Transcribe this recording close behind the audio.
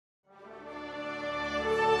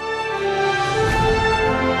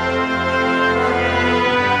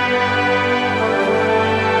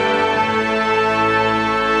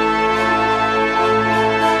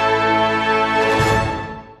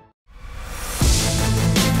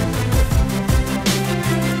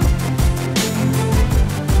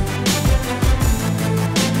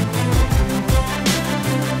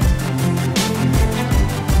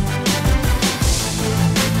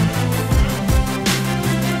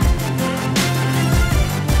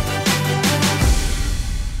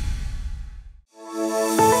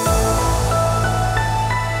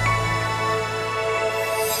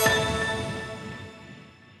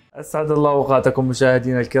أسعد الله أوقاتكم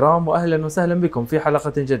مشاهدينا الكرام، وأهلا وسهلا بكم في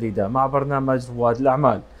حلقة جديدة مع برنامج رواد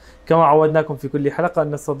الأعمال. كما عودناكم في كل حلقة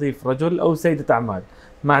أن نستضيف رجل أو سيدة أعمال.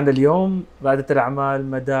 معنا اليوم رائدة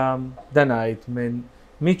الأعمال مدام دانايت من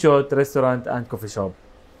Mechot Restaurant and Coffee Shop.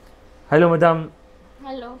 Hello madam.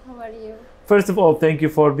 Hello, how are you? First of all, thank you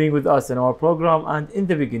for being with us in our program, and in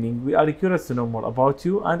the beginning we are curious to know more about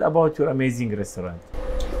you and about your amazing restaurant.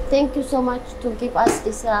 Thank you so much to give us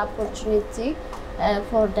this opportunity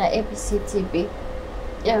for the ABC TV.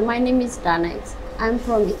 My name is Danait. I'm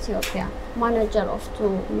from Ethiopia, manager of the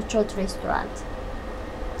Mechot Restaurant.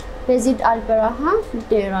 Based Al Baraha,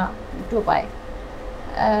 Dera, Dubai.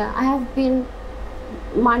 I have been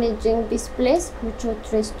managing this place,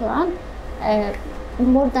 Mechot Restaurant,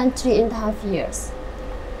 more than 3.5 years.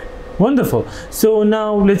 Wonderful. So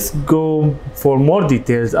now let's go for more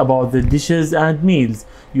details about the dishes and meals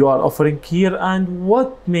you are offering here and what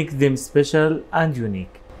makes them special and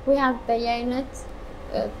unique. We have bayanet,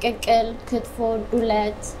 kekel, ketfo,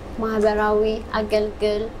 dulet, mahabarawi,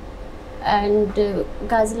 agelgel, and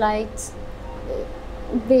gazlight,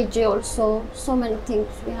 veggie also. So many things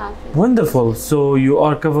we have. Wonderful. So you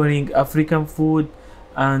are covering African food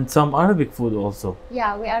and some Arabic food also.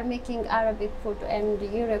 Yeah, we are making Arabic food and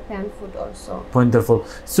European food also. Wonderful.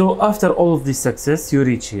 So after all of this success you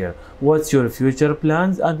reach here, what's your future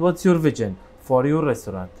plans and what's your vision for your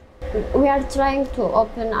restaurant? We are trying to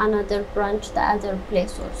open another branch, the other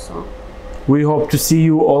place also. We hope to see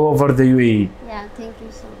you all over the UAE. Yeah, thank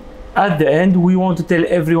you so much. At the end, we want to tell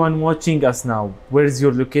everyone watching us now, where is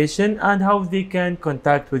your location and how they can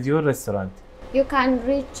contact with your restaurant. You can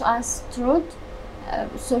reach us through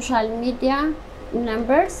social media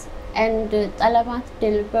numbers and Talabat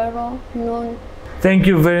Del Baro Noon. Thank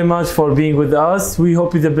you very much for being with us. We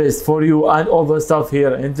hope the best for you and all the staff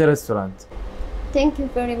here in the restaurant. Thank you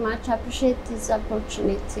very much. I appreciate this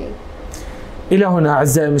opportunity. إلى هنا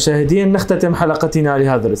أعزائي المشاهدين نختتم حلقتنا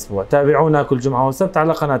لهذا الأسبوع. تابعونا كل جمعة وسبت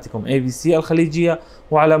على قناتكم ABC الخليجية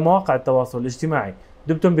وعلى مواقع التواصل الاجتماعي.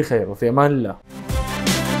 دمتم بخير وفي أمان الله.